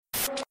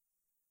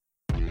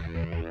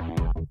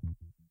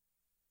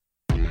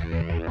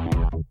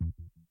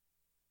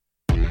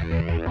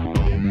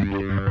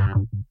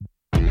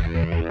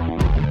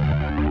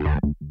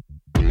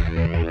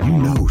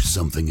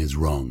something is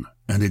wrong,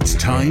 and it's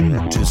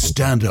time to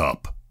stand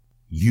up.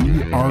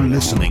 You are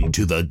listening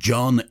to The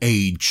John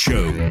Age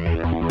Show.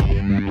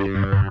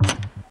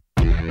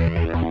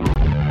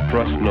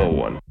 Trust no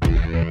one.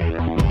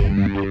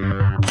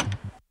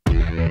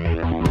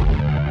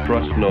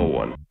 Trust no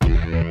one.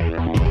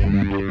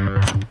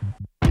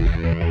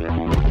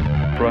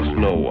 Trust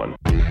no one.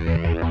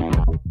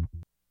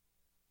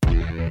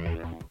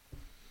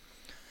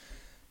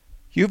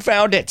 You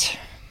found it.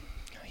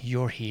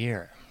 You're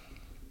here.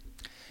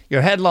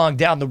 You're headlong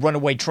down the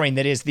runaway train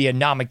that is the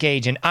Anomic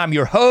Age, and I'm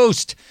your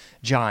host,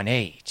 John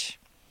Age.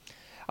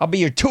 I'll be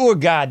your tour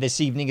guide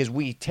this evening as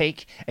we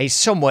take a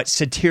somewhat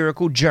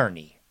satirical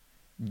journey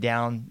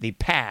down the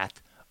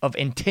path of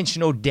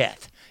intentional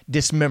death,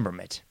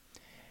 dismemberment,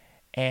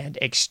 and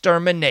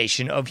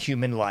extermination of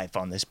human life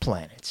on this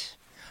planet.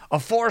 A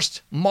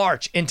forced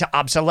march into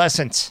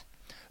obsolescence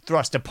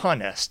thrust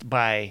upon us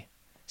by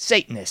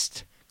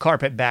Satanists,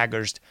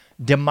 carpetbaggers,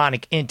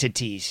 demonic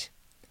entities,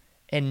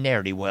 and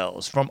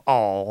ne'er-do-wells from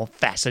all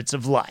facets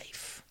of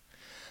life.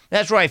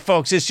 That's right,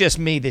 folks, it's just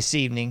me this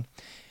evening.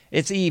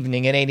 It's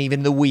evening, it ain't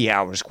even the wee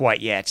hours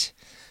quite yet.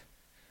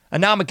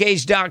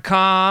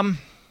 AnomicAge.com,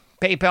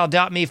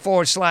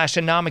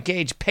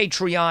 PayPal.me/AnomicAge,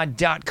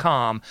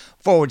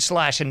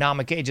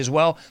 Patreon.com/AnomicAge as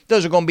well.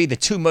 Those are going to be the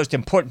two most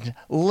important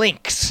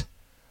links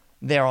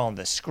there on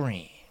the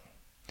screen.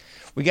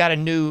 We got a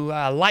new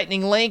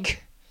lightning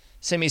link.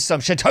 Send me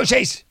some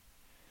Satoshis.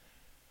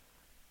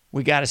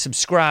 We got a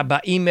subscribe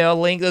by email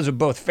link. Those are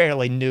both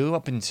fairly new.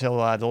 Up until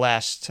the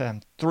last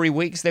 3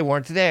 weeks, they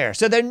weren't there.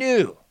 So they're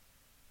new.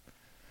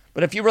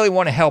 But if you really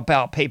want to help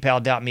out,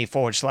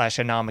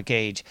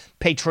 PayPal.me/AnomicAge,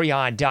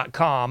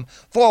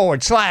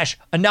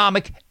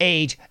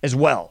 Patreon.com/AnomicAge as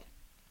well.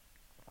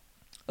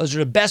 Those are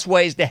the best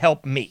ways to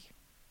help me.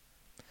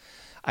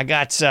 I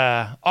got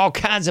all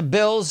kinds of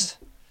bills.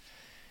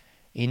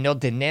 Y no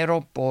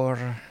dinero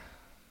por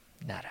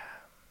nada.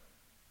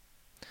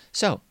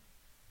 So,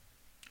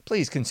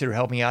 please consider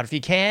helping out if you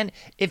can,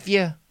 if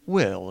you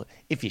will,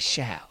 if you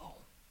shall.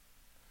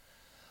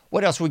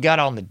 What else we got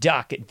on the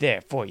docket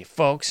there for you,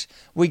 folks?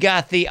 We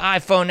got the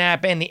iPhone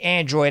app and the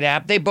Android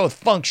app. They both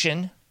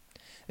function.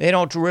 They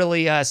don't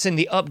really send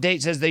the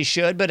updates as they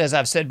should, but as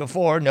I've said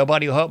before,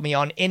 nobody will help me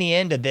on any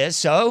end of this,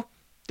 so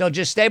they'll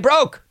just stay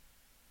broke.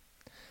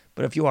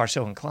 But if you are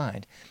so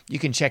inclined, you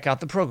can check out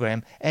the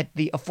program at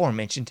the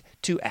aforementioned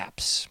two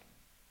apps.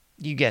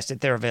 You guessed it,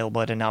 they're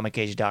available at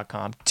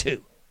anomicage.com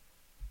too.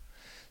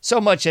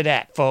 So much of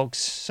that, folks.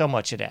 So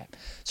much of that.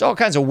 So all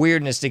kinds of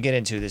weirdness to get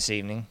into this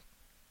evening.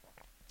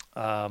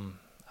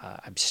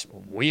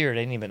 Weird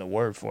ain't even a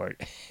word for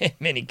it in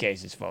many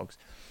cases, folks.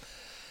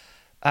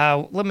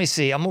 Let me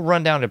see. I'm going to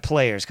run down to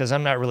players because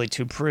I'm not really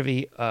too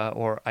privy,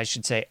 or I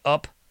should say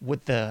up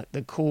with the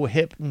cool,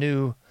 hip,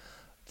 new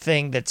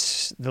thing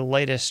that's the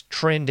latest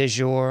trend du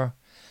jour.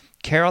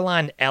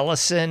 Caroline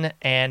Ellison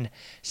and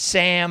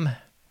Sam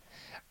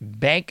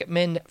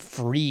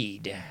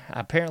Bankman-Fried.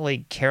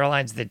 Apparently,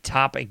 Caroline's the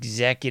top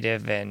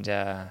executive, and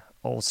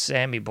old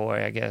Sammy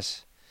boy, I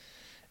guess,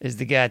 is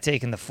the guy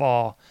taking the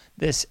fall.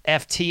 This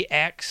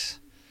FTX,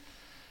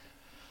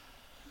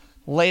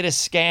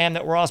 latest scam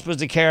that we're all supposed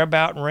to care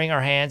about and wring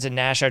our hands and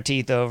gnash our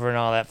teeth over and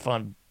all that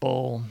fun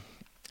bull.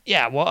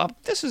 Yeah, well,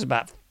 this is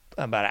about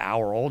an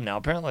hour old now.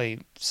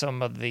 Apparently,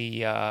 some of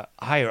the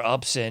higher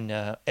ups in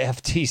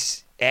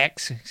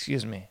FTX,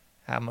 excuse me,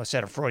 I almost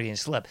had a Freudian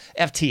slip.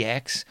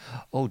 FTX,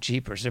 oh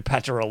jeepers, they're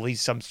about to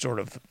release some sort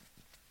of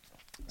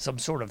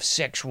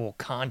sexual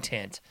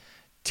content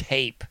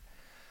tape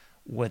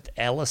with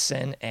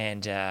Ellison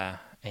and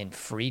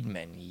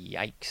Friedman.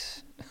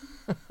 Yikes!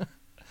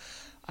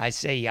 I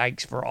say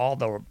yikes for all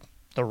the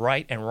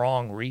right and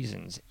wrong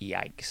reasons.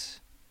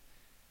 Yikes!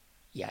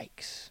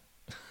 Yikes!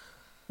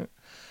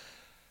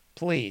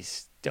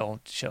 Please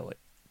don't show it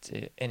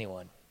to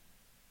anyone.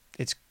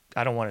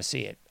 I don't want to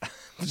see it.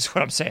 That's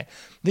what I'm saying.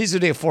 These are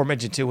the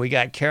aforementioned two. We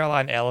got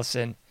Caroline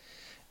Ellison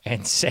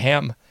and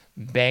Sam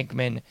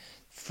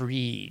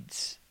Bankman-Fried.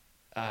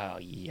 Oh,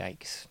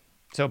 yikes.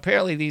 So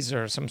apparently these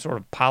are some sort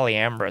of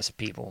polyamorous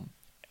people.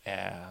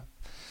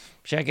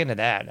 Check into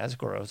that. That's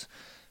gross.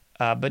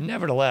 But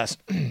nevertheless,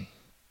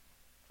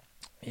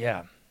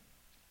 yeah.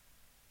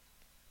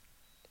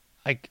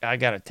 I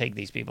got to take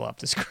these people off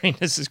the screen.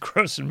 This is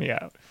grossing me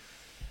out.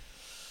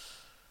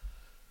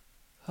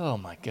 Oh,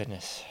 my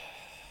goodness.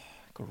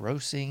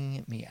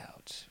 Grossing me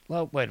out.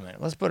 Well, wait a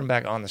minute. Let's put them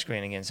back on the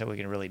screen again so we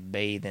can really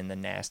bathe in the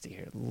nasty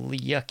here.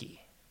 Yucky.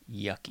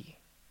 Yucky.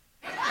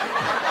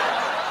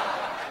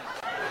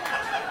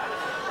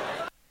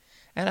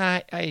 And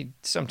I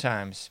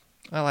sometimes,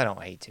 well, I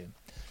don't hate to,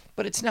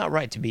 but it's not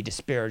right to be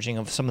disparaging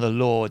of some of the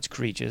Lord's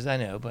creatures, I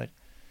know, but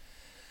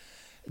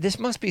this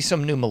must be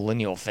some new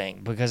millennial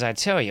thing, because I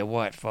tell you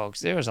what, folks,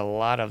 there's a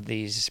lot of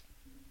these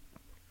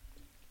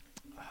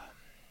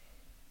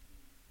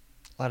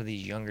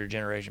younger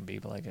generation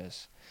people, I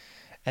guess,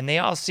 and they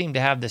all seem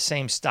to have the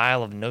same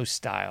style of no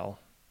style,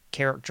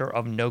 character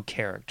of no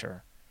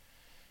character,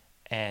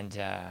 and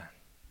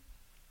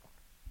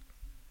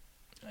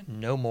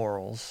no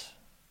morals,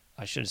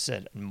 I should have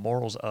said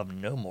morals of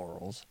no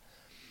morals.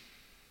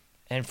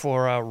 And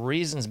for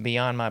reasons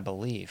beyond my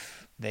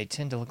belief, they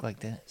tend to look like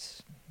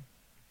this.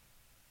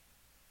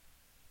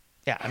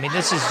 Yeah, I mean,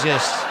 this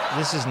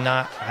is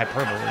not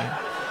hyperbole.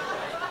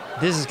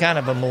 This is kind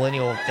of a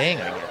millennial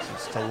thing, I guess.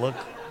 It's to look,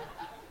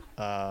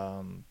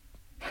 unkempt.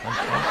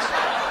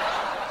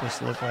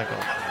 Just look like a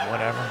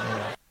whatever, you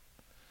know.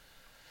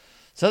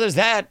 So there's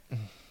that.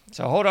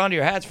 So hold on to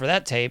your hats for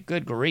that tape.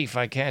 Good grief,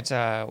 I can't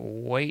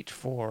wait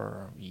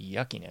for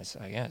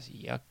yuckiness, I guess.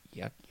 Yuck,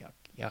 yuck, yuck,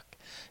 yuck.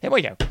 Here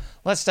we go.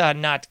 Let's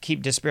not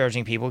keep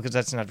disparaging people because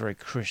that's not very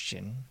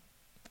Christian.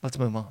 Let's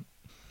move on.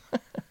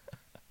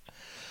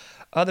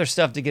 Other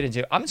stuff to get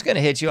into. I'm just going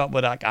to hit you up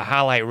with like a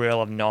highlight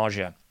reel of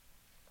nausea.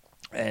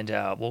 And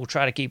we'll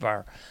try to keep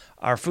our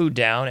food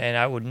down. And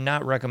I would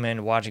not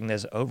recommend watching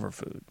this over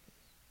food.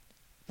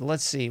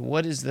 Let's see.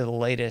 What is the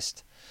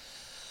latest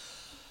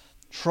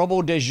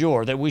trouble du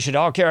jour that we should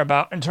all care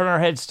about and turn our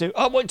heads to?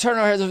 Oh, wait, turn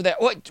our heads over there.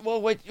 Wait,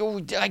 well, wait, oh,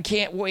 I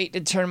can't wait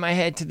to turn my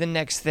head to the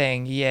next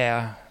thing.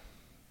 Yeah.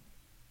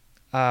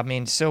 I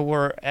mean, so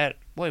we're at,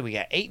 what do we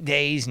got? 8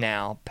 days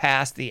now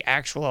past the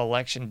actual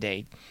election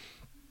date.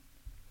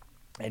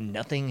 And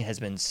nothing has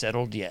been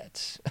settled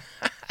yet.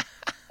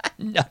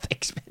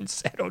 Nothing's been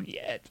settled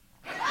yet.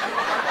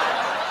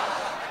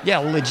 Yeah,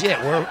 legit.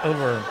 We're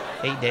over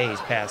 8 days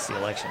past the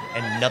election,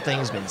 and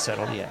nothing's been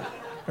settled yet.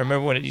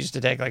 Remember when it used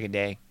to take like a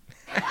day?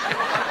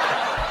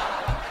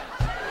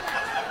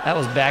 That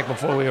was back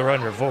before we were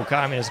under full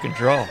communist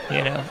control,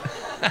 you know?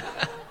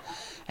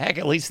 Heck,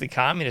 at least the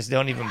communists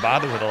don't even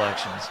bother with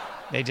elections.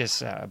 They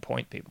just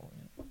appoint people.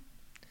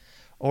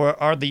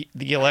 Or are the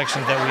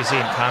elections that we see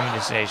in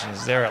communist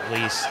nations, they're at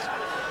least,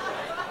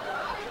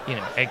 you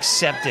know,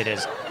 accepted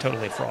as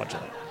totally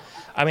fraudulent.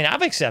 I mean,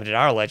 I've accepted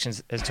our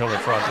elections as totally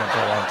fraudulent for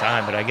a long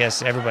time, but I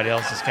guess everybody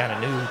else is kind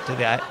of new to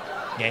that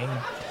game.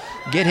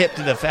 Get hip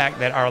to the fact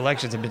that our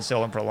elections have been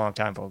stolen for a long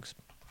time, folks.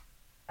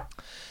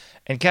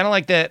 And kind of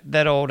like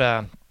that old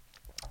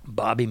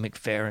Bobby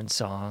McFerrin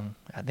song.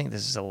 I think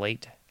this is a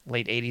late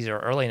 80s or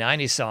early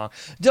 90s song.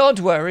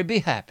 Don't worry, be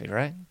happy,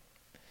 right?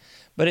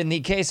 But in the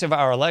case of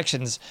our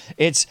elections,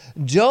 it's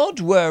don't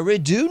worry,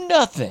 do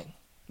nothing.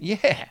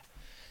 Yeah,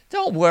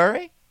 don't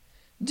worry,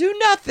 do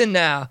nothing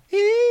now.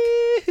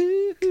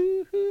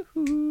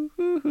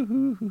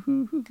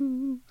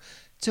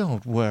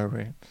 Don't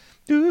worry,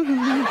 do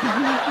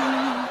nothing.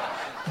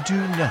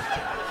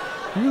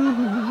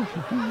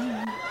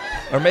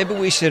 Or maybe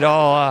we should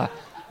all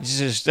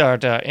just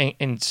start,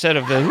 instead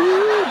of the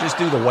just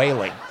do the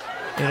wailing.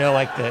 You know,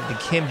 like the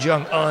Kim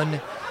Jong-un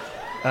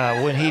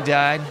when he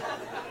died.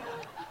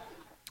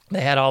 They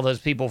had all those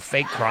people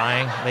fake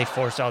crying. They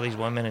forced all these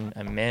women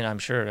and men, I'm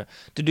sure,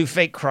 to do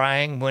fake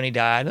crying when he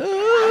died.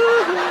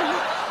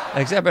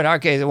 Except in our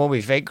case, it won't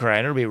be fake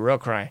crying. It'll be real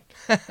crying.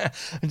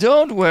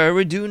 Don't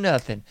worry, do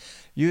nothing.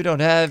 You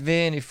don't have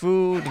any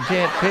food and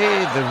can't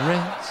pay the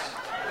rent.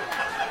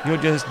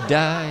 You'll just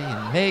die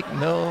and make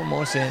no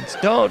more sense.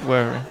 Don't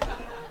worry.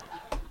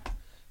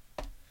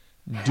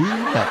 Do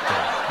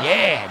nothing.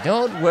 Yeah,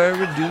 don't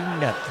worry, do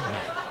nothing.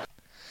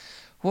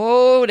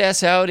 Whoa, that's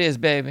how it is,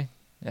 baby.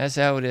 That's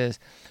how it is.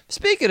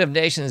 Speaking of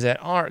nations that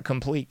aren't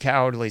complete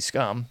cowardly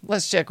scum,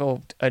 let's check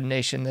out a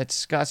nation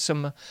that's got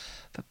some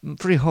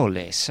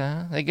frijoles,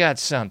 huh? They got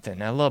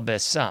something, a little bit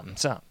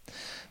something.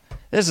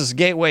 This is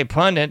Gateway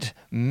Pundit.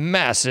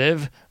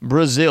 Massive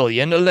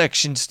Brazilian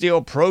election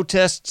steal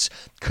protests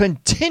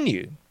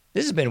continue.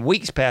 This has been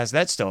weeks past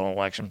that stolen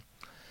election.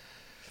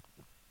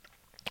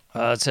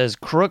 It says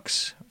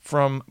crooks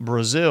from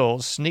Brazil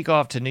sneak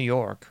off to New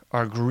York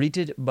are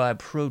greeted by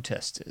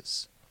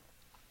protesters.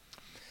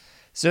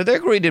 So they're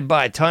greeted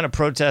by a ton of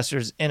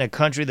protesters in a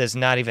country that's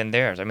not even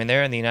theirs. I mean,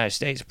 they're in the United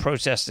States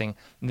protesting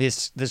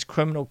this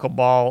criminal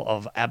cabal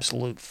of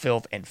absolute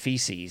filth and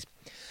feces.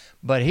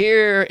 But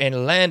here in the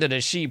land of the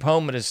sheep,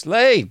 home of the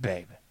slave,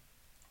 baby,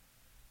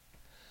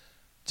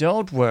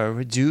 don't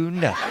worry, do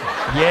nothing.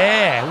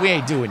 Yeah, we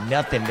ain't doing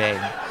nothing, baby.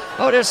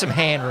 Oh, there's some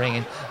hand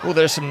wringing. Oh,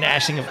 there's some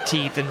gnashing of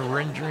teeth and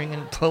rending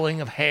and pulling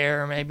of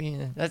hair,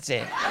 maybe. That's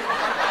it.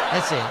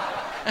 That's it.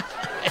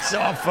 That's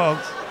all,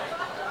 folks.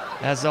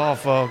 That's all,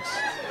 folks.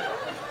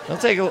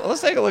 Let's take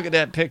a look at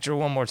that picture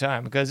one more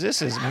time, because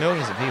this is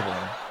millions of people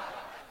here.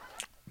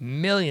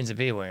 Millions of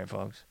people here,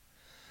 folks.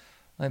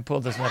 Let me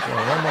pull this up for you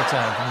one more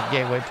time from the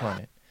Gateway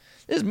Pundit.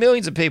 There's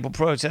millions of people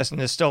protesting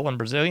this stolen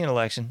Brazilian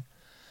election.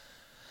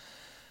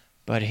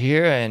 But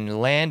here in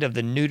land of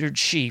the neutered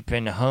sheep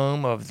and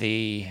home of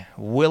the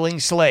willing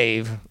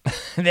slave,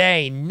 there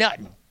ain't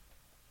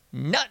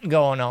nothing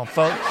going on,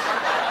 folks.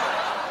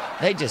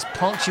 They just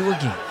punked you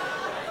again.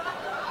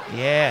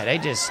 Yeah, they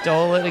just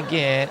stole it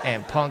again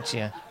and punked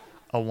you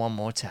one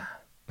more time.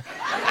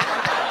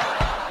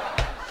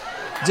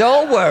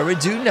 Don't worry,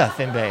 do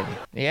nothing, baby.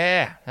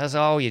 Yeah, that's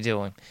all you're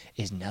doing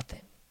is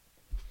nothing.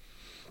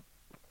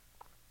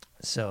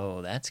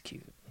 So that's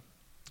cute.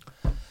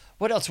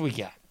 What else we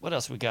got? What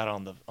else we got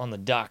on the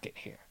docket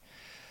here?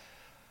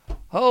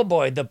 Oh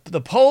boy,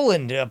 the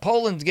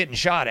Poland's getting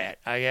shot at,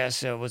 I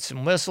guess, with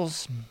some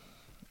missiles,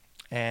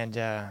 and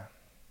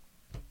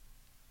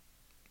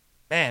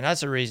Man,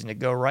 that's a reason to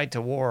go right to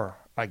war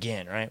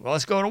again, right? Well,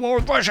 let's go to war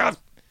with Russia.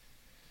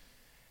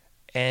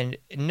 And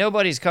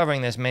nobody's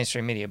covering this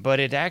mainstream media,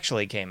 but it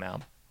actually came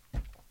out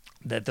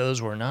that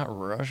those were not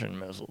Russian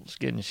missiles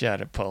getting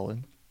shot at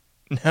Poland.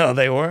 No,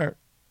 they weren't.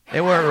 They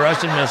weren't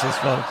Russian missiles,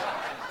 folks.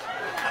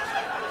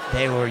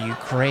 They were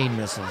Ukraine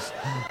missiles.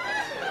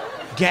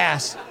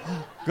 Gas.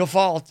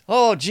 Gafalt.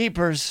 Oh,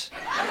 jeepers.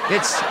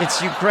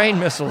 It's Ukraine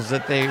missiles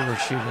that they were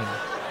shooting.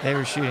 They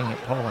were shooting at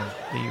Poland,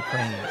 the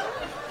Ukrainians.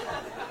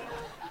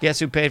 Guess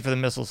who paid for the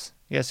missiles?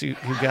 Guess who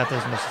got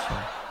those missiles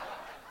from?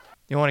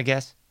 You want to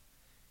guess?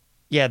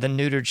 Yeah, the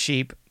neutered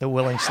sheep, the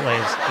willing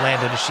slaves,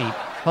 land of the sheep,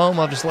 home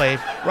of the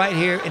slave, right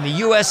here in the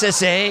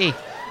USSA.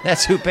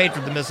 That's who paid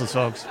for the missiles,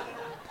 folks.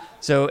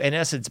 So, in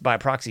essence, by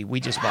proxy, we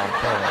just bombed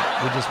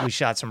Poland. We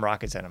shot some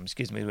rockets at them.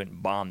 Excuse me, we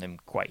didn't bomb them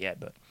quite yet,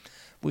 but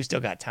we still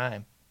got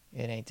time.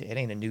 It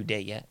ain't a new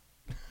day yet.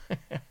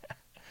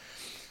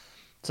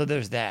 So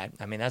there's that.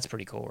 I mean, that's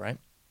pretty cool, right?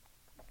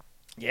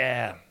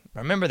 Yeah.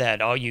 Remember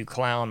that, all you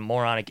clown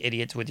moronic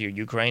idiots with your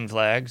Ukraine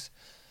flags.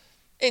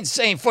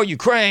 Insane for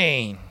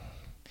Ukraine.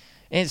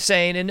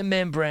 Insane in the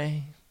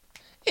membrane.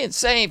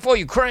 Insane for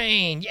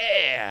Ukraine.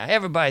 Yeah.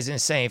 Everybody's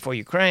insane for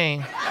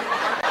Ukraine.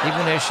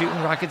 Even they're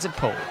shooting rockets at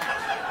Poland.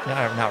 No,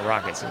 not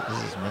rockets.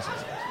 This is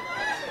missiles.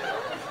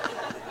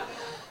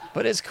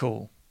 But it's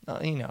cool.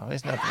 You know,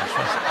 it's nothing to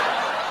stress about.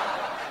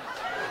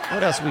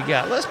 What else we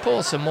got? Let's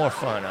pull some more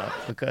fun up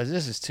because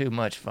this is too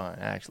much fun,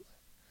 actually.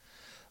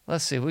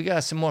 Let's see. We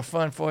got some more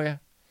fun for you.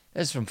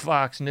 This is from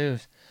Fox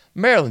News.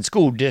 Maryland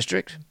School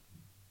District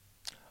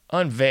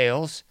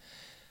unveils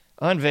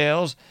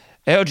LGBTQ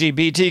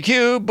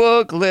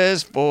book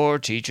list for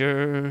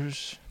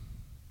teachers.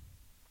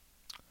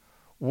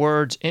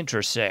 Words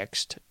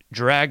intersexed,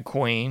 drag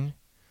queen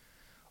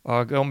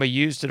are going to be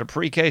used to the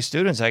pre-K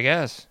students, I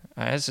guess.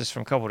 This is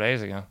from a couple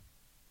days ago.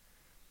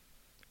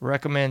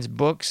 Recommends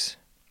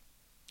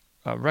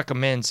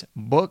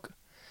book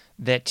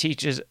that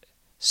teaches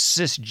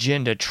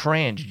cisgender,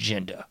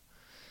 transgender.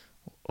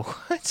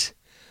 What?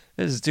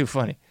 This is too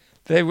funny.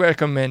 They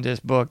recommend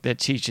this book that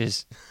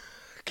teaches...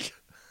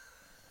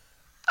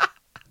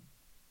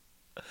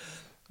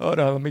 Hold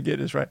on, let me get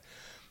this right.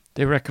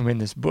 They recommend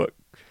this book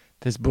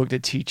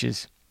that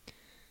teaches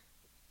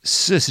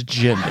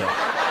cisgender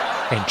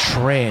and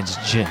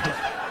transgender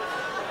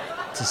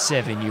to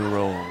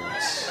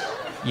 7-year-olds.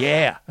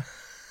 Yeah.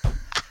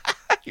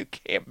 You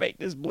can't make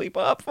this bleep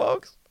up,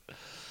 folks.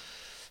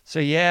 So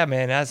yeah,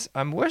 man,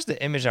 where's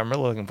the image I'm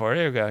really looking for?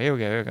 Here we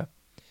go.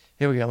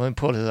 Let me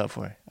pull this up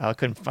for you. I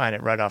couldn't find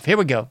it right off. Here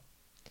we go.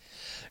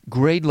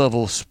 Grade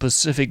level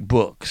specific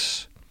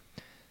books.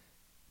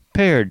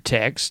 Paired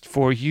text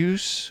for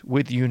use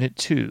with Unit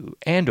 2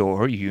 and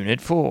or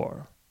Unit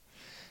 4.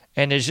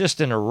 And there's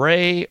just an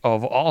array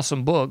of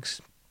awesome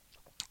books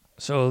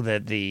so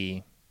that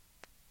the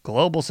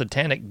global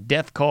satanic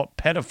death cult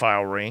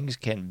pedophile rings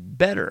can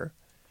better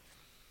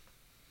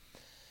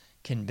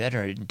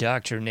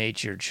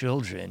indoctrinate your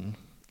children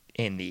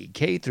in the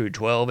K through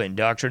 12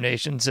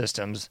 indoctrination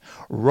systems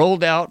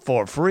rolled out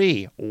for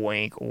free,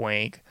 wink,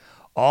 wink,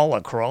 all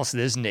across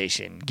this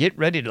nation. Get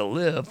ready to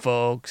live,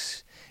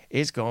 folks.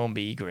 It's going to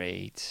be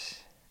great.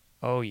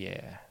 Oh,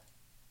 yeah.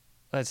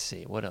 Let's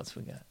see. What else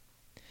we got?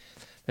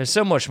 There's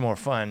so much more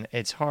fun,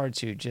 it's hard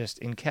to just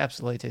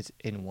encapsulate it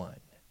in one.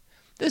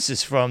 This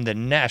is from the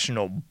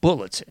National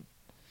Bulletin.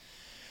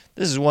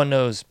 This is one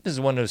of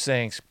those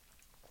sayings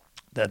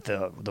that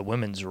the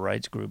women's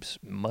rights groups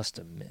must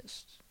have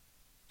missed.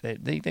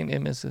 They think they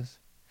missed this?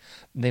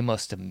 They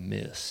must have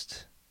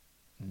missed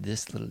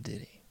this little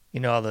ditty. You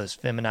know, all those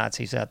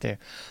feminazis out there.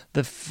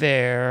 The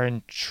fair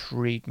and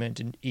treatment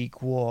and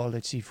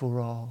equality for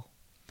all.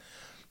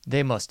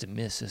 They must have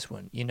missed this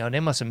one. You know, they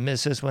must have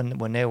missed this one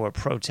when they were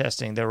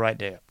protesting their right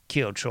to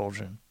kill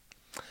children.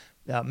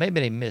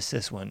 Maybe they missed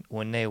this one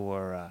when they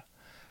were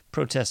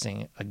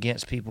protesting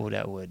against people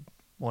that would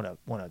want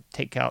to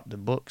take out the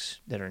books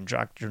that are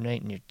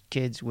indoctrinating your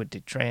kids with the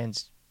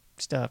trans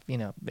stuff. You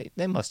know,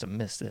 they must have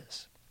missed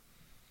this.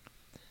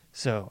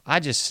 So I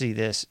just see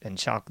this and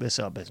chalk this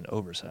up as an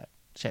oversight.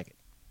 Check it.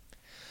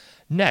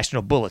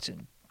 National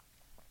Bulletin.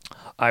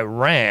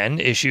 Iran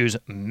issues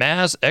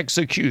mass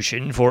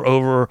execution for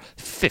over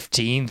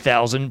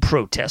 15,000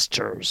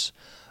 protesters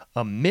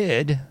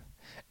amid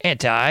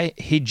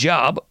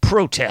anti-hijab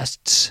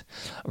protests.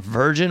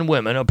 Virgin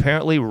women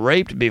apparently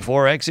raped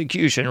before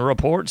execution,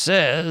 report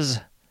says.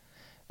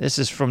 This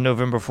is from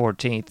November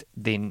 14th,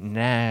 the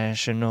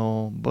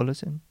National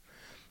Bulletin.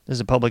 This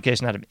is a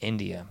publication out of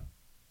India.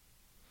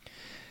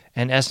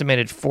 An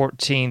estimated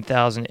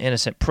 14,000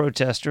 innocent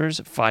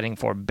protesters fighting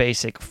for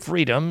basic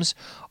freedoms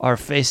are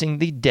facing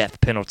the death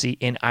penalty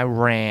in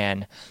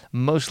Iran.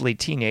 Mostly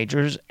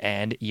teenagers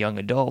and young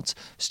adults,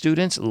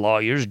 students,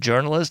 lawyers,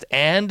 journalists,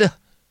 and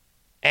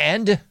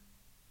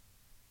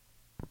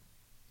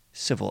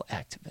civil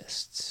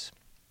activists.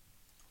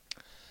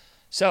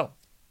 So,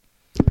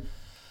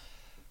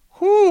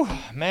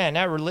 man,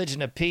 that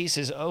religion of peace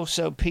is oh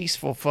so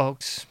peaceful,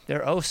 folks.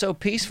 They're oh so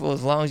peaceful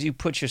as long as you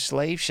put your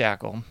slave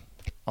shackle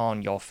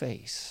on your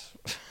face.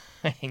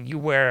 and you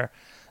wear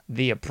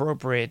the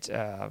appropriate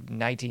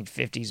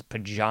 1950s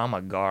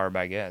pajama garb,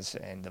 I guess,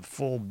 and the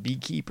full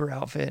beekeeper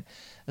outfit,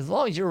 as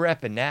long as you're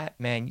repping that,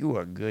 man, you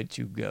are good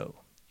to go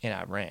in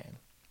Iran.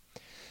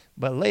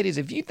 But ladies,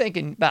 if you're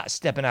thinking about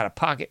stepping out of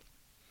pocket,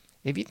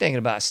 and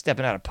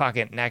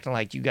acting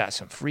like you got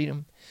some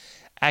freedom,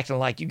 acting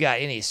like you got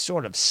any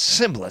sort of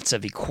semblance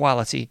of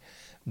equality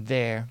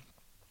there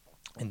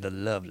in the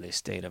lovely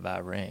state of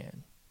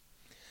Iran,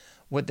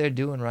 what they're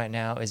doing right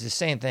now is the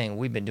same thing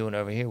we've been doing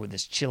over here with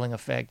this chilling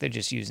effect. They're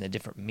just using a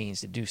different means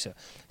to do so.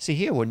 See,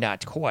 here we're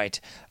not quite,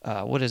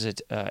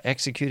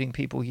 executing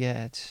people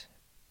yet,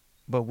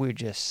 but we're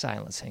just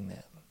silencing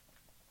them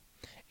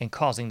and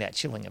causing that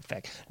chilling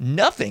effect.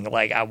 Nothing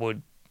like I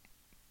would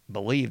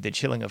believe the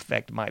chilling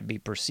effect might be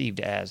perceived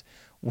as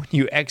when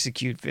you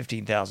execute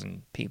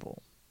 15,000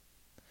 people.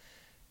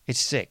 It's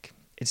sick.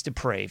 It's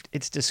depraved.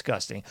 It's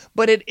disgusting.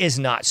 But it is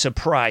not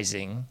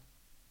surprising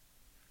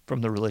from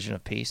the religion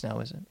of peace, now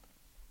is it?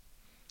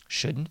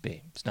 Shouldn't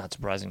be. It's not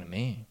surprising to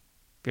me.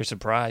 If you're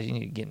surprised, you need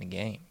to get in the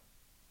game.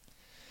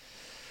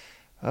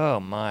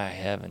 Oh my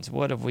heavens,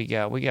 what have we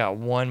got? We got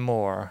one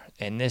more,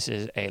 and this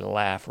is a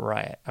laugh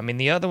riot. I mean,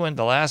 the other one,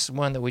 the last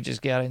one that we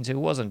just got into,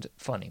 wasn't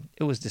funny.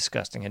 It was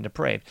disgusting and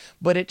depraved,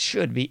 but it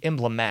should be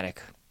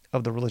emblematic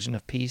of the religion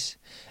of peace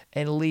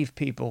and leave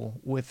people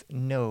with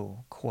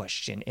no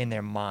question in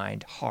their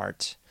mind,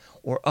 heart,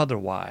 or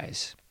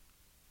otherwise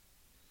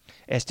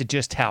as to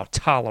just how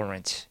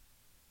tolerant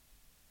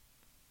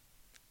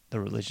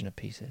the religion of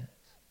peace is.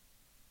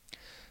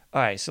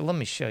 All right, so let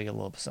me show you a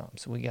little something.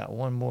 So we got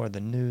one more of the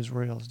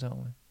newsreels, don't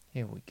we?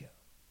 Here we go.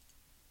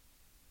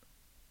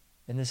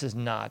 And this is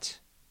not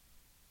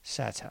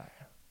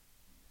satire.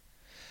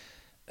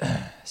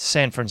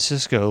 San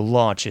Francisco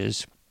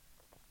launches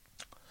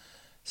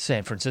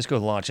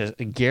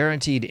a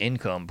guaranteed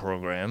income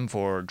program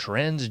for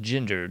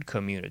transgendered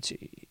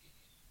community.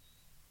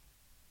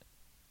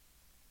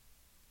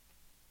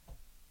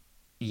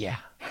 Yeah.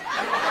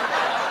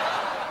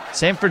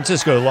 San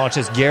Francisco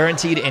launches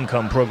guaranteed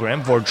income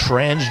program for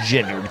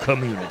transgendered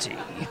community.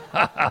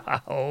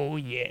 Oh,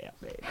 yeah,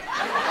 baby.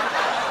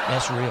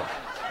 That's real.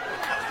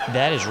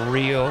 That is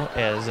real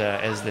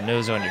as the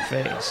nose on your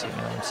face, you know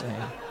what I'm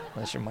saying?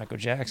 Unless you're Michael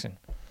Jackson.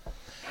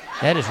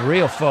 That is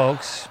real,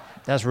 folks.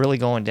 That's really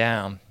going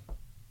down.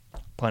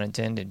 Pun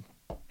intended.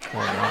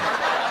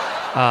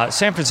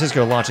 San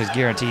Francisco launches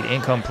guaranteed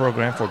income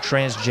program for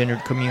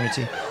transgendered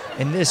community.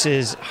 And this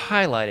is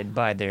highlighted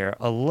by their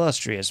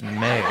illustrious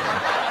mayor.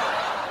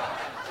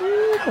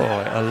 Ooh,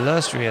 boy,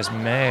 illustrious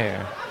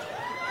mayor.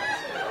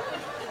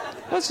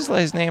 What's this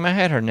lady's name? I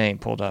had her name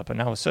pulled up,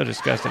 and I was so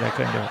disgusted I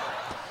couldn't do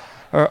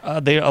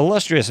it. The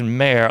illustrious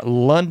mayor,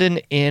 London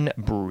N.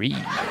 Breed.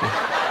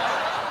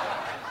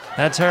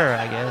 That's her,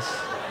 I guess.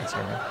 That's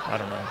her. I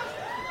don't know.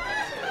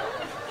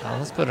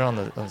 Let's put it on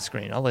the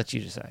screen. I'll let you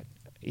decide.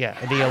 Yeah,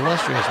 the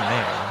illustrious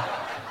mayor.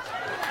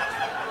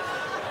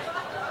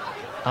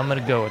 I'm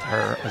going to go with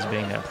her as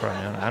being that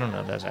pronoun. I don't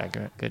know if that's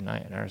accurate. Good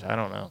night, nurse. I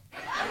don't know.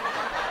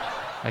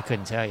 I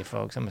couldn't tell you,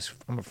 folks. I'm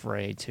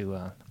afraid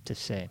to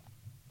say.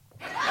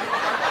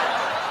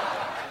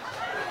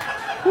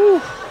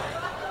 Whew.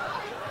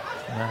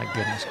 My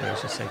goodness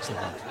gracious sakes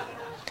alive.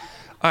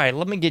 All right,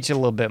 let me get you a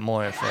little bit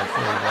more info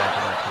before we wrap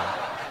it up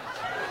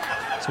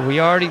here. So we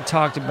already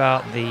talked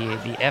about the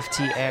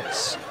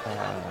FTX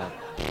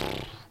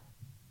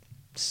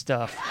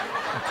stuff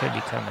that could be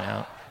coming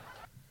out.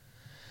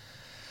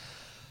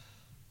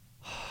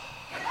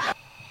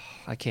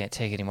 I can't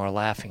take any more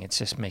laughing. It's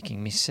just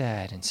making me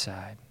sad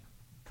inside.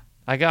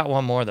 I got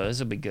one more, though. This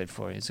will be good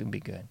for you. This will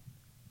be good.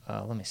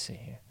 Let me see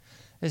here.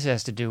 This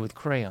has to do with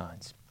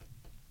crayons.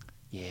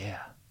 Yeah.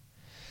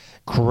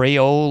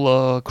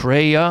 Crayola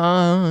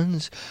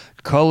crayons,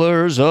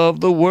 colors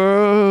of the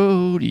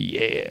world.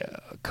 Yeah.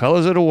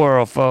 Colors of the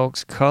world,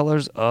 folks.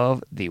 Colors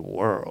of the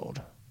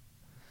world.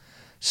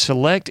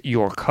 Select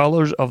your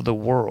colors of the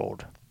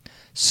world.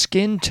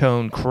 Skin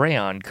tone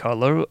crayon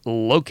color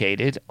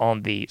located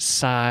on the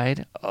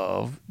side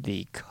of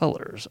the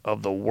Colors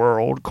of the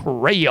World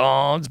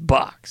crayons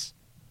box.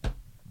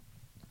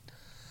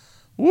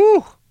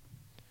 Woo!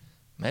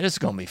 Man, it's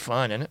going to be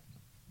fun, isn't it?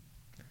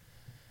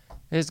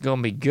 It's going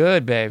to be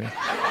good, baby.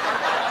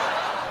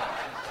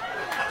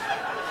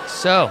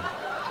 So,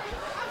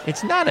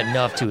 it's not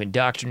enough to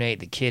indoctrinate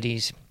the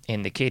kiddies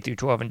in the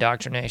K-12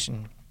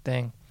 indoctrination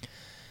thing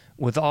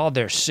with all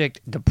their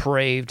sick,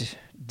 depraved,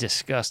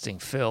 disgusting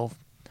filth.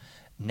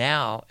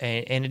 Now,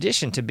 in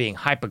addition to being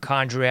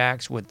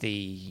hypochondriacs with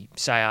the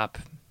PSYOP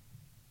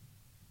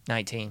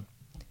 19,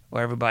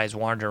 where everybody's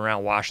wandering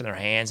around washing their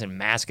hands and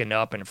masking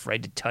up and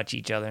afraid to touch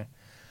each other.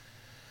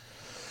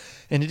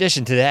 In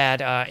addition to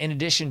that, in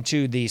addition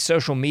to the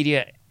social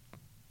media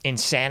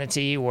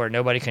insanity where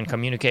nobody can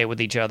communicate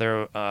with each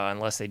other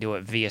unless they do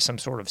it via some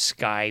sort of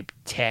Skype,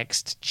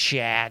 text,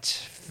 chat,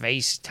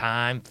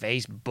 FaceTime,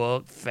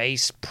 Facebook,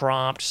 face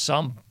prompt,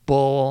 some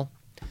bull.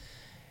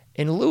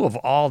 In lieu of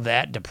all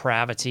that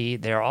depravity,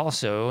 they're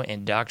also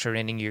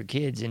indoctrinating your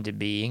kids into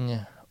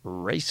being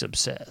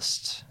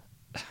race-obsessed.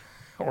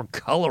 or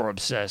color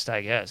obsessed,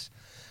 I guess.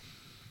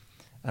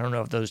 I don't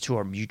know if those two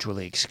are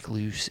mutually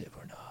exclusive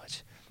or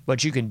not.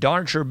 But you can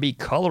darn sure be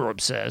color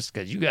obsessed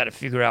because you got to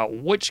figure out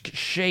which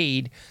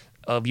shade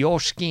of your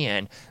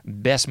skin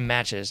best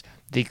matches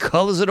the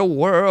colors of the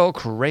world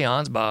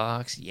crayons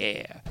box.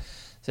 Yeah.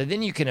 So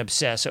then you can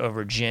obsess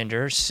over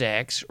gender,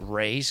 sex,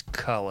 race,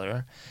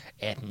 color,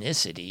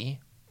 ethnicity,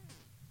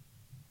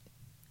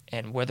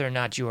 and whether or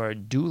not you are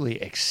duly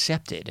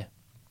accepted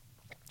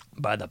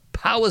by the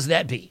powers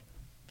that be.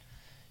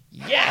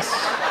 Yes!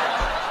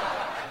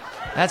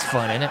 That's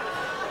fun, isn't it?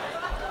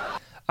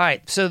 All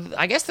right, so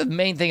I guess the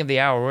main thing of the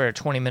hour, we're at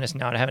 20 minutes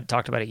now, and I haven't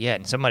talked about it yet,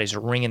 and somebody's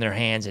wringing their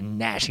hands and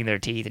gnashing their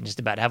teeth and just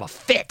about to have a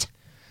fit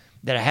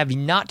that I have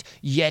not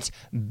yet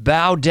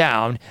bowed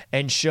down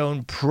and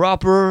shown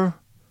proper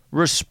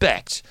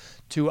respect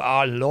to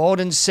our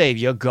Lord and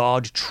Savior,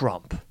 God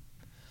Trump.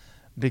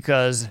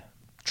 Because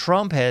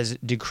Trump has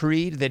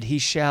decreed that he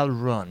shall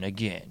run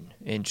again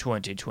in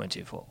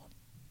 2024.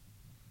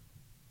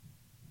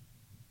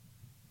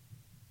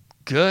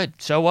 Good.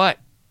 So what?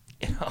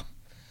 You know,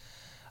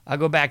 I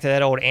go back to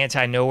that old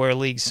Anti-Nowhere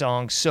League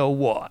song, So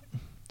What?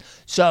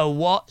 So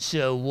what?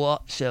 So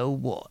what? So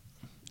what?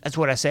 That's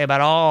what I say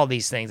about all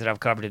these things that I've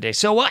covered today.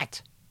 So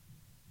what?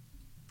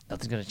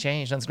 Nothing's going to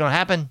change. Nothing's going to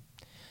happen.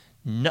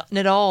 Nothing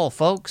at all,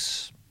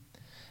 folks.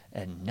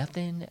 And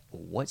nothing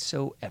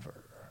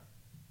whatsoever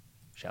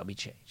shall be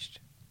changed.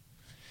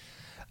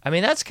 I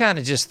mean, that's kind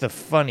of just the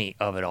funny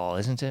of it all,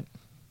 isn't it?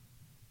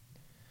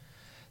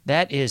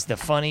 That is the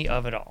funny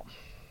of it all.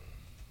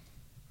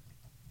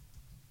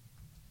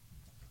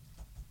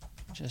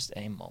 Just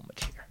a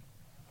moment here.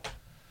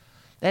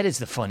 That is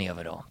the funny of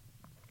it all.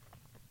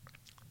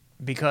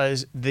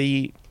 Because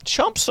the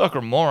chump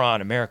sucker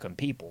moron American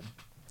people,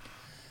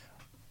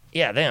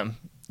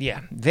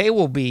 they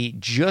will be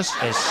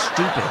just as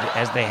stupid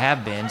as they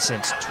have been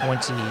since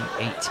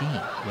 2018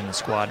 when the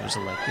squad was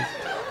elected,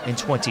 in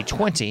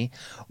 2020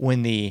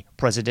 when the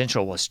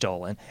presidential was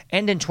stolen,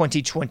 and in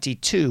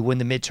 2022 when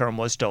the midterm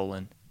was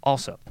stolen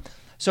also.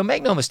 So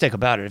make no mistake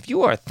about it. If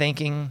you are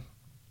thinking,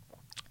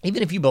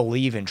 even if you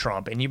believe in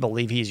Trump and you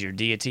believe he's your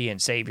deity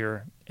and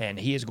savior and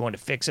he is going to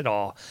fix it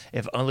all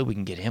if only we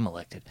can get him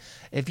elected,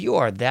 if you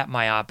are that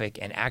myopic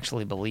and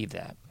actually believe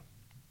that,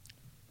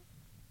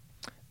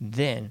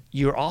 then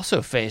you're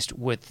also faced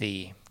with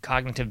the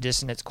cognitive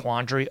dissonance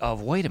quandary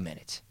of, wait a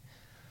minute,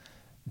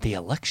 the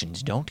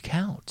elections don't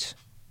count.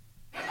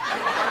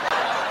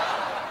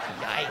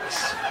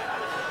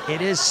 Yikes.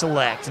 It is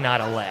select,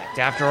 not elect.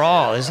 After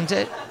all, isn't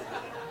it?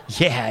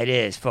 Yeah, it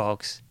is,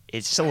 folks.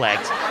 It's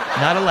select,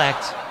 not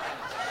elect.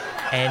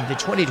 And the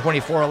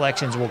 2024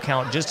 elections will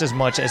count just as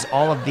much as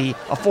all of the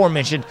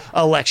aforementioned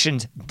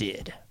elections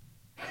did.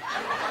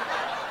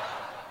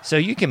 So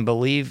you can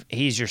believe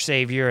he's your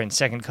savior and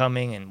second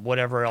coming and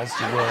whatever else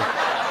you will,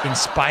 in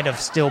spite of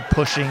still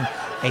pushing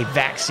a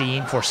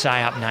vaccine for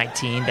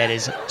PSYOP-19 that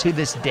is, to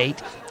this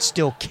date,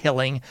 still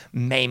killing,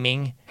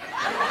 maiming,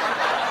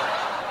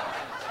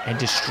 and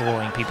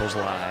destroying people's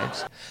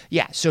lives.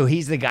 Yeah, so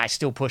he's the guy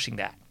still pushing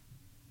that.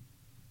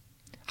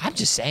 I'm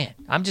just saying.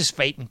 I'm just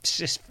fating. It's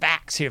just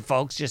facts here,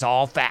 folks. Just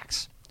all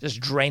facts. Just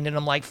draining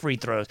them like free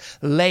throws.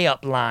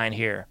 Layup line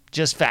here.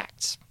 Just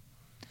facts.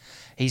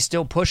 He's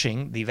still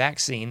pushing the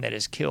vaccine that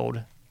has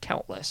killed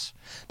countless,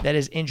 that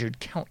has injured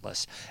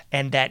countless,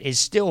 and that is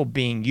still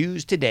being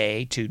used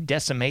today to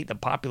decimate the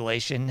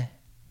population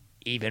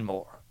even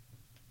more.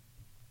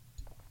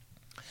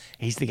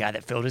 He's the guy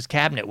that filled his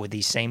cabinet with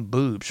these same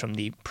boobs from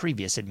the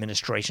previous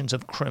administrations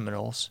of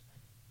criminals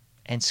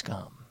and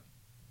scum.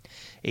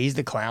 He's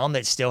the clown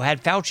that still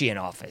had Fauci in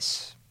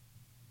office.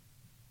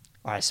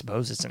 Or I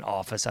suppose it's an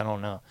office. I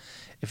don't know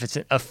if it's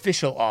an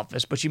official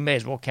office, but you may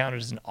as well count it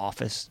as an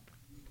office.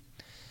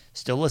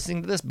 Still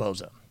listening to this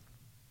bozo.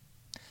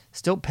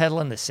 Still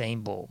peddling the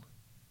same bull.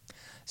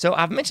 So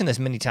I've mentioned this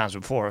many times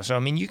before. So, I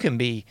mean, you can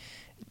be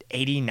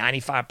 80,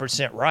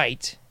 95%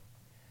 right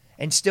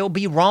and still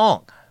be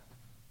wrong.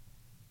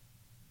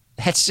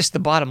 That's just the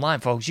bottom line,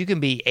 folks. You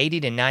can be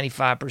 80 to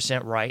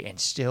 95% right and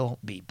still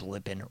be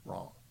blipping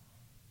wrong.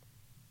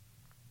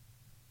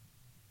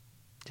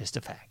 Just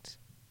a fact.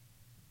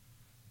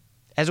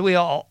 As we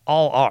all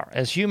are.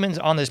 As humans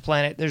on this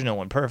planet, there's no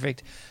one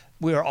perfect.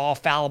 We are all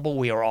fallible.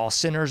 We are all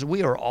sinners.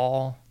 We are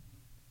all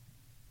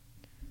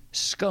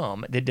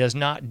scum that does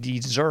not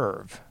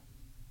deserve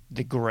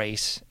the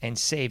grace and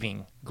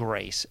saving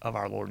grace of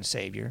our Lord and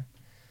Savior.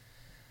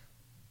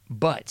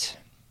 But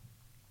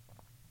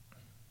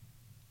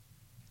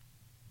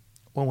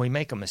when we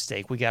make a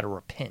mistake, we got to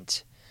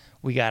repent.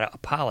 We got to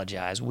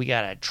apologize. We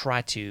got to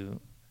try to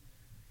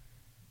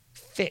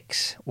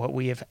fix what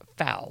we have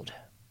fouled.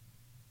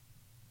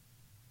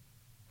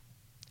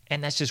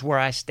 And that's just where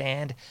I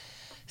stand,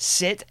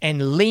 sit,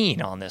 and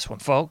lean on this one,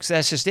 folks.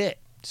 That's just it.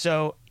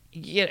 So,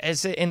 yeah,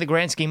 in the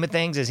grand scheme of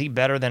things, is he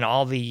better than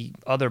all the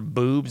other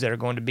boobs that are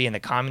going to be in the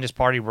Communist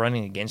Party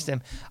running against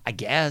him? I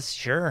guess,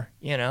 sure,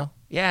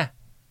 yeah.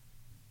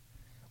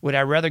 Would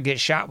I rather get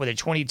shot with a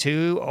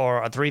 22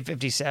 or a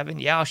 357?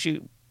 Yeah, I'll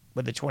shoot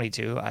with the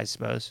 22, I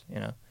suppose,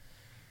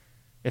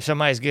 If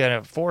somebody's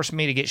going to force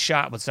me to get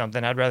shot with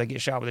something, I'd rather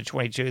get shot with a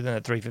 22 than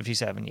a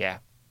 357. Yeah.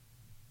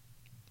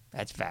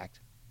 That's fact.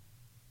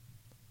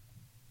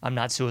 I'm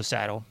not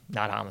suicidal,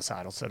 not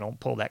homicidal, so don't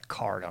pull that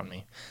card on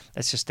me.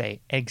 That's just an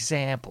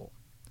example.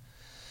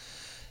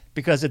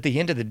 Because at the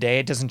end of the day,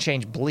 it doesn't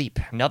change bleep.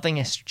 Nothing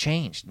has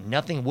changed.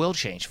 Nothing will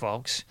change,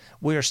 folks.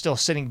 We are still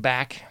sitting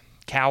back,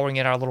 cowering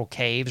in our little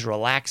caves,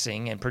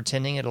 relaxing, and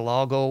pretending it'll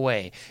all go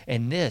away.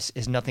 And this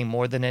is nothing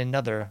more than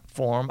another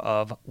form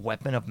of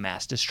weapon of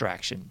mass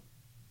distraction.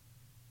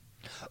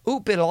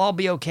 Oop, it'll all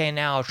be okay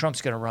now.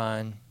 Trump's going to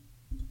run.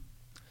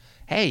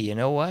 Hey, you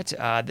know what?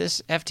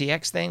 This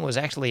FTX thing was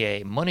actually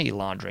a money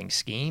laundering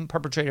scheme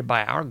perpetrated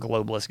by our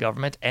globalist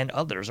government and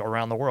others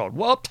around the world.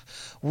 Whoop!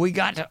 We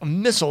got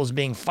missiles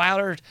being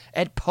fired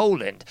at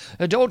Poland.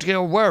 Don't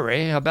you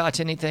worry about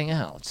anything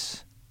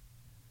else.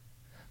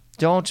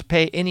 Don't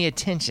pay any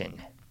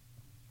attention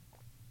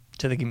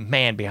to the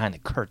man behind the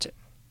curtain.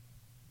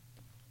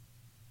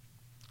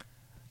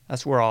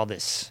 That's where all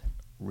this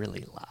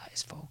really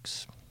lies,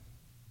 folks.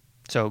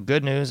 So,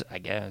 good news, I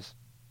guess.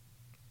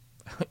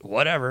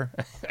 Whatever.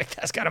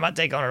 That's kind of my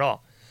take on it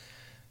all.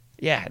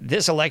 Yeah,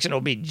 this election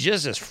will be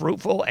just as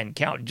fruitful and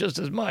count just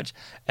as much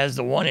as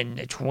the one in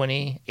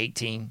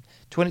 2018,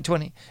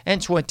 2020,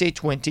 and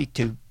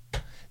 2022.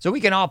 So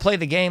we can all play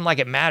the game like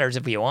it matters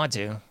if we want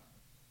to.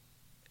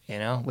 You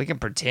know, we can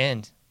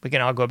pretend. We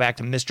can all go back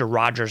to Mr.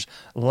 Rogers'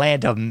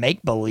 land of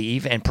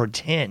make-believe and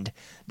pretend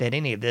that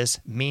any of this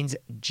means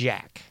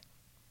jack.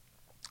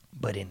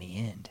 But in the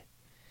end,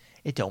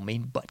 it don't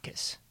mean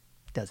butkus,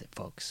 does it,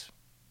 folks?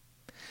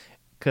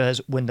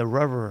 Because when the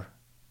rubber,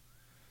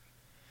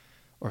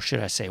 or should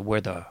I say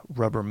where the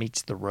rubber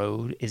meets the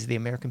road, is the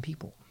American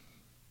people.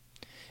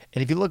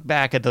 And if you look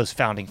back at those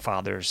founding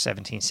fathers,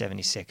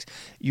 1776,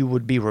 you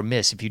would be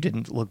remiss if you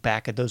didn't look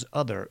back at those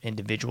other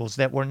individuals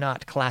that were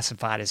not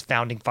classified as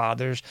founding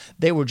fathers.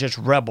 They were just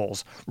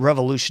rebels,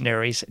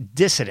 revolutionaries,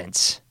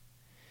 dissidents,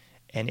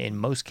 and in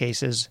most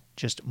cases,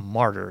 just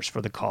martyrs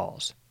for the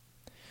cause.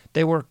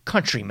 They were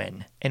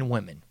countrymen and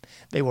women.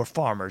 They were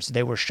farmers.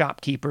 They were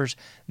shopkeepers.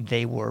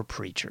 They were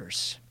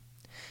preachers.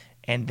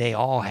 And they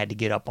all had to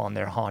get up on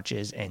their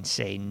haunches and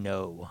say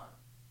no.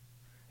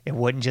 It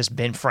wasn't just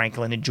Ben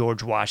Franklin and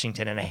George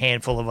Washington and a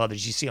handful of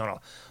others you see on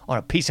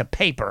a piece of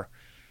paper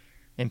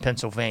in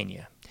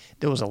Pennsylvania.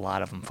 There was a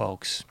lot of them,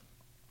 folks.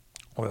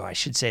 Or I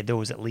should say there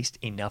was at least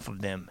enough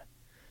of them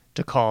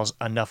to cause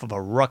enough of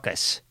a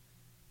ruckus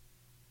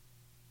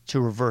to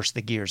reverse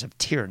the gears of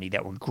tyranny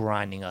that were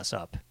grinding us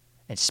up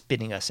and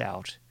spitting us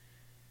out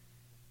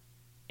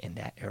in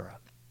that era.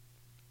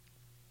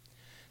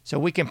 So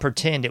we can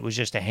pretend it was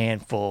just a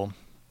handful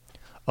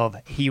of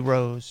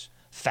heroes,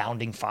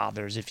 founding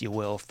fathers, if you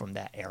will, from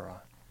that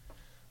era.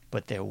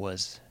 But there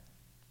was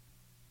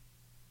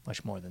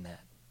much more than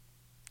that.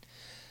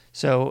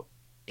 So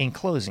in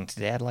closing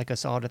today, I'd like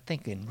us all to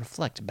think and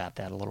reflect about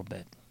that a little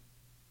bit.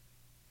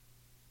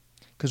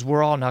 Because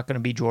we're all not going to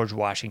be George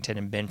Washington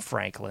and Ben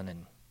Franklin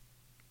and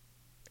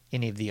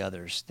any of the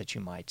others that you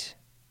might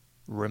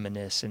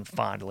reminisce and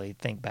fondly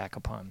think back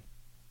upon.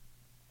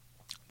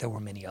 There were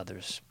many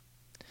others.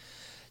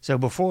 So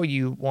before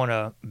you want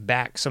to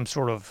back some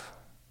sort of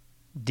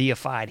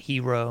deified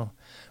hero,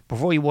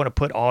 before you want to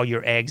put all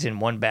your eggs in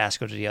one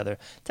basket or the other,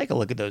 take a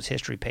look at those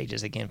history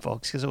pages again,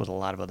 folks, because there was a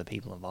lot of other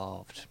people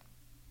involved.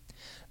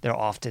 They're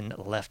often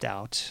left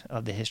out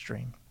of the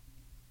history.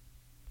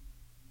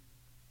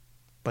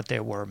 But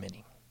there were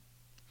many.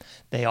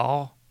 They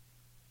all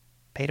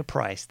paid a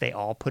price. They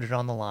all put it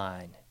on the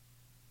line.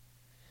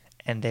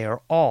 And they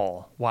are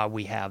all why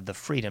we have the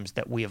freedoms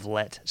that we have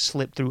let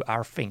slip through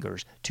our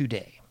fingers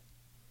today.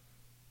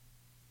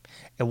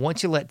 And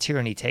once you let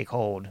tyranny take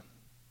hold,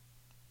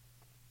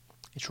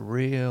 it's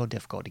real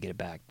difficult to get it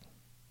back.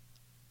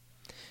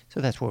 So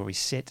that's where we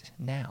sit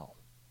now.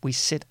 We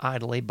sit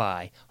idly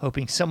by,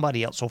 hoping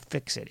somebody else will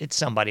fix it. It's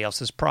somebody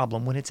else's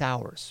problem when it's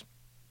ours.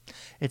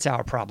 It's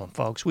our problem,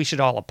 folks. We should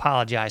all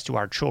apologize to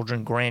our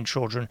children,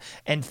 grandchildren,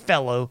 and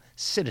fellow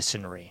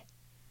citizenry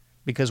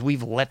because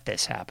we've let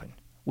this happen.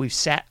 We've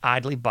sat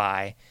idly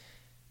by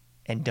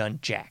and done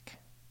jack.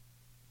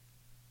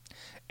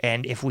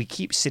 And if we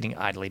keep sitting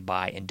idly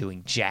by and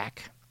doing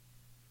jack,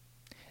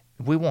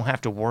 we won't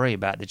have to worry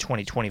about the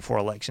 2024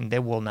 election.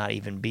 There will not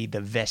even be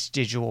the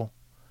vestigial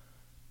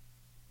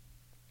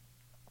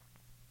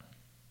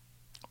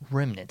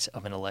remnants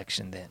of an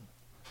election then.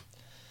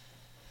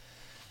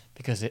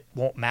 Because it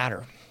won't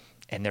matter.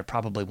 And there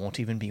probably won't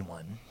even be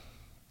one.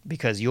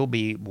 Because you'll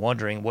be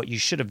wondering what you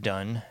should have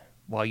done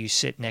while you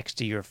sit next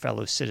to your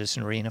fellow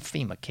citizenry in a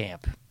FEMA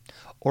camp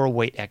or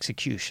await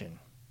execution,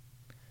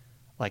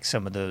 like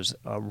some of those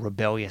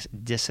rebellious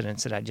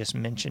dissidents that I just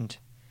mentioned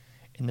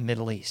in the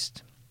Middle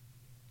East.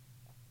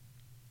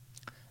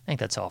 I think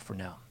that's all for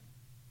now.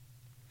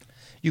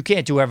 You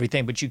can't do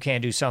everything, but you can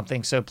do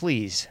something, so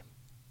please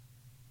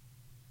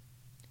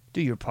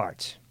do your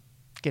part.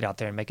 Get out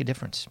there and make a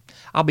difference.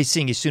 I'll be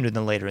seeing you sooner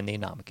than later in the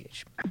Anomic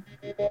Age.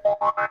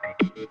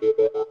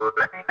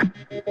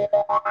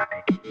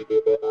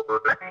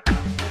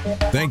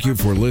 Thank you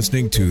for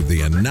listening to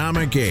The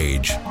Anomic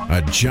Age,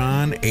 a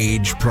John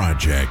Age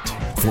project.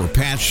 For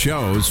past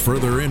shows,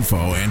 further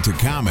info, and to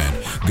comment,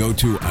 go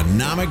to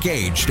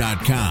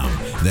anomicage.com.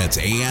 That's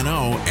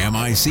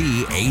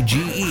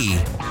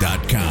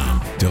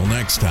ANOMICAGE.com. Till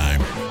next time,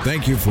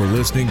 thank you for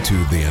listening to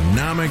The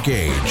Anomic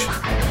Age.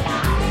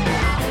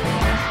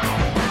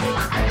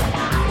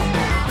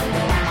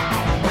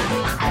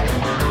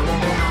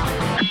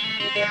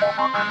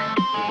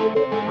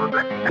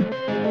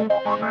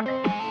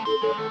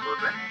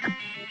 Thank you.